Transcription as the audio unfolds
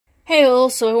Hey all,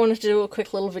 so I wanted to do a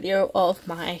quick little video of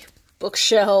my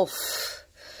bookshelf.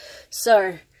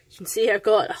 So, you can see I've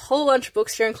got a whole bunch of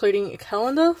books here, including a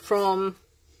calendar from,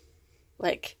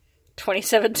 like,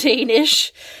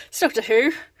 2017-ish. It's Doctor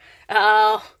Who.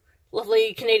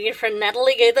 Lovely Canadian friend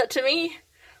Natalie gave that to me.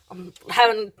 I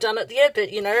haven't done it yet,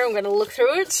 but, you know, I'm going to look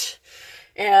through it.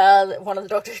 One of the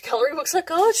Doctor Who coloring books I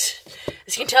got.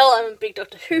 As you can tell, I'm a big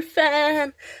Doctor Who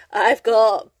fan. I've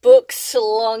got books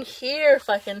along here, if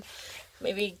I can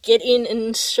maybe get in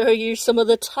and show you some of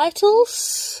the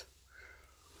titles.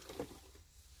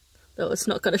 Though it's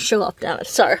not going to show up, damn it.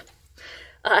 So,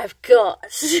 I've got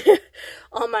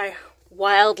on my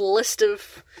wild list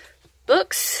of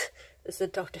books, there's the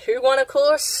Doctor Who one, of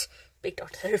course. Big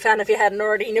Doctor Who fan if you hadn't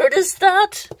already noticed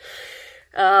that.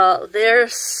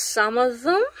 There's some of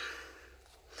them.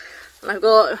 And I've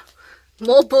got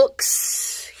more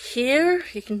books here.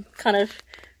 You can kind of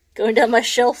going down my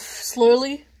shelf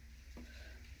slowly.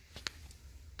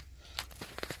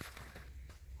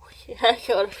 Yeah, I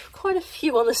got quite a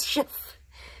few on this shelf.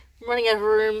 I'm running out of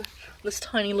room on this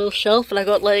tiny little shelf, and I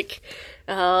got like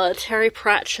Terry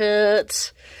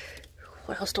Pratchett.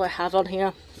 What else do I have on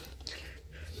here?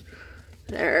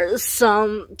 There's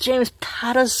some James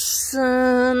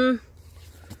Patterson.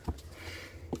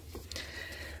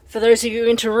 For those of you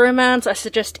into romance, I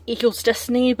suggest Eagle's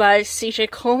Destiny by C.J.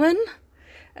 Corbin,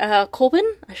 I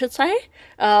should say.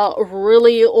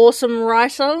 Really awesome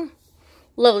writer.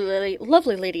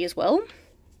 Lovely lady as well.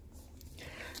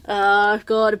 I've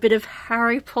got a bit of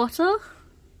Harry Potter.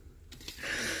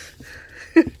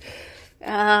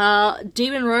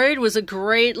 Demon Road was a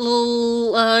great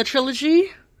little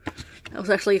trilogy. That was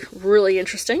actually really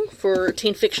interesting for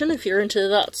teen fiction, if you're into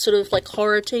that sort of, like,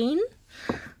 horror teen.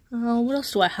 What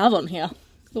else do I have on here?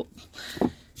 Oh.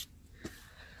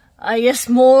 I guess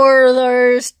more of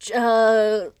those,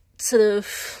 sort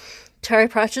of Terry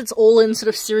Pratchett's, all in sort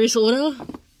of series order.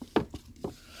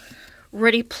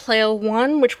 Ready Player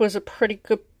One, which was a pretty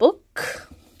good book.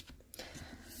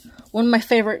 One of my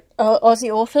favourite Aussie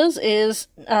authors is,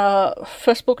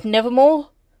 first book, Nevermore.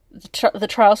 The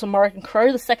Trials of Morrigan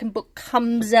Crow. The second book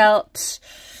comes out,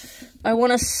 I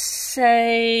want to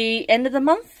say, end of the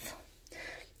month.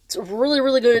 It's a really,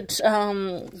 really good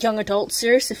young adult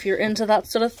series if you're into that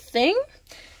sort of thing.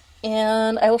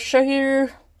 And I will show you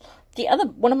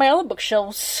one of my other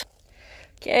bookshelves.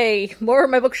 Okay, more of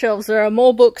my bookshelves. There are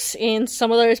more books in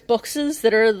some of those boxes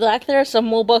that are back there, some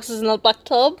more boxes in the back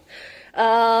tub.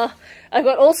 I've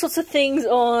got all sorts of things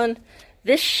on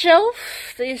this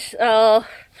shelf.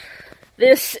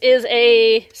 This is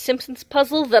a Simpsons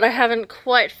puzzle that I haven't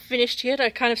quite finished yet. I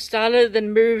kind of started,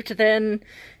 then moved, then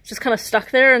just kind of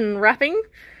stuck there and wrapping.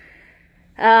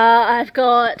 I've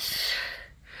got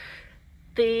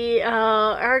the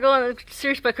Aragon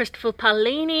series by Christopher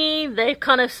Paolini. They've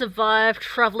kind of survived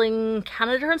traveling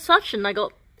Canada and such, and I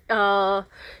got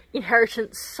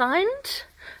Inheritance signed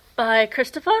by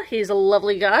Christopher. He's a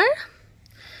lovely guy.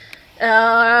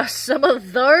 Some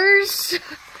of those...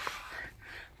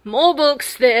 More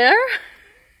books there,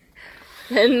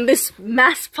 and this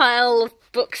mass pile of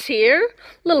books here.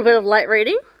 A little bit of light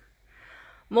reading.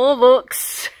 More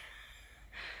books.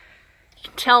 You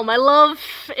can tell my love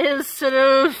is sort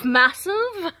of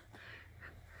massive.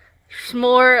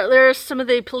 There's some of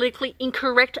the politically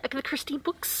incorrect Agatha Christie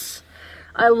books.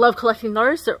 I love collecting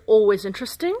those, they're always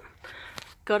interesting.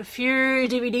 Got a few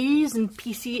DVDs and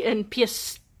PC and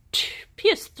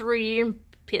PS3 and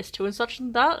PS2 and such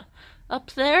and that.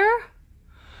 Up there.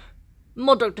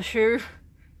 More Doctor Who.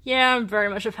 Yeah, I'm very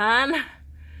much a fan.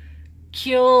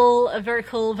 A very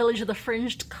cool Village of the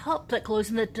Fringed cup that glows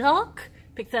in the dark.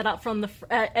 Picked that up from the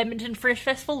Edmonton Fringe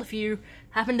Festival. If you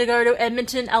happen to go to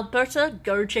Edmonton, Alberta,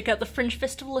 go check out the Fringe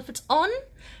Festival if it's on.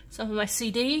 Some of my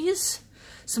CDs.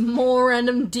 Some more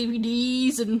random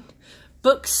DVDs and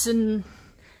books and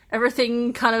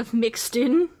everything kind of mixed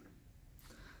in.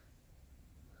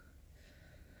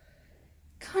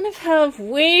 Kind of have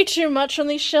way too much on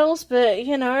these shelves, but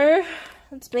you know,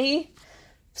 it's me.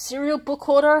 Serial book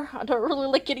hoarder. I don't really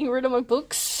like getting rid of my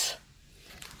books.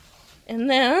 And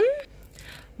then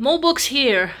more books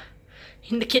here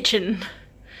in the kitchen.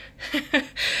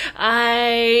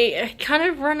 I kind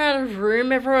of run out of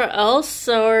room everywhere else,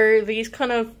 so these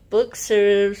kind of books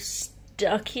are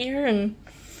stuck here, and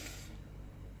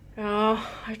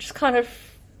I just kind of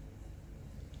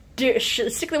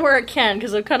stick them where I can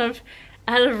because I'm kind of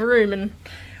out of room. And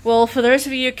well, for those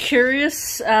of you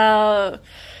curious, that's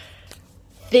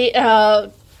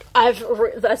the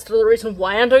reason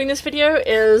why I'm doing this video,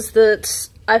 is that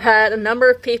I've had a number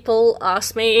of people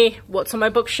ask me what's on my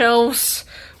bookshelves,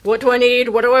 what do I need,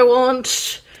 what do I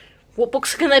want, what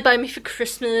books can they buy me for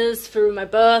Christmas, for my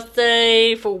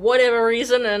birthday, for whatever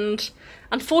reason, and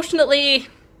unfortunately,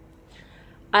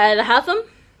 I either have them,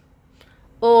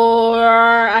 or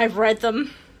I've read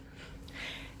them.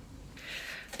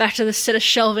 Back to the set of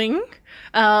shelving,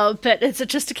 but it's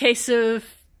just a case of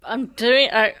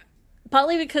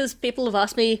partly because people have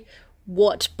asked me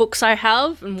what books I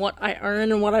have and what I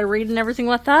own and what I read and everything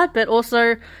like that, but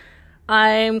also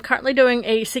I'm currently doing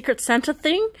a Secret Santa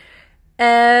thing,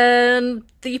 and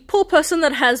the poor person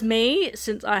that has me,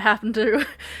 since I happen to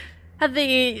have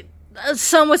the,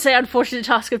 some would say unfortunate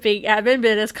task of being admin,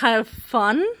 but it's kind of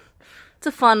fun. It's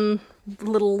a fun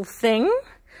little thing.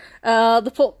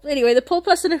 The poor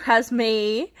person who has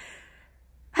me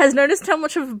has noticed how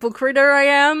much of a book reader I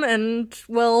am, and,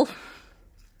 well,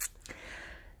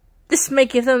 this may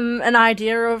give them an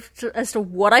idea as to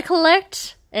what I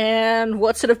collect and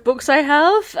what sort of books I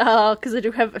have, because I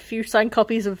do have a few signed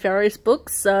copies of various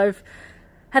books. I've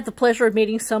had the pleasure of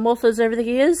meeting some authors over the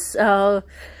years,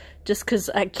 just because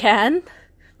I can.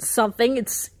 It's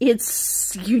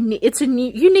a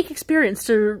unique experience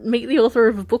to meet the author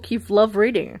of a book you've loved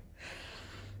reading.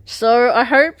 So I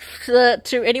hope that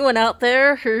to anyone out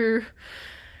there who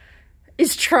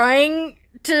is trying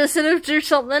to sort of do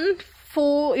something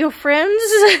for your friends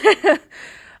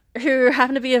who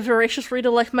happen to be a voracious reader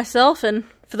like myself, and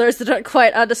for those that don't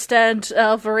quite understand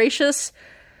voracious,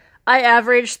 I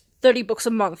average 30 books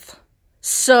a month.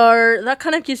 So that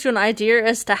kind of gives you an idea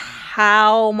as to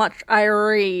how much I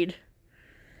read.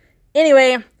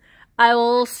 Anyway, I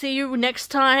will see you next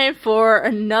time for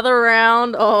another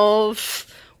round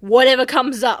of whatever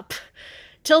comes up.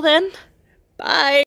 Till then, bye!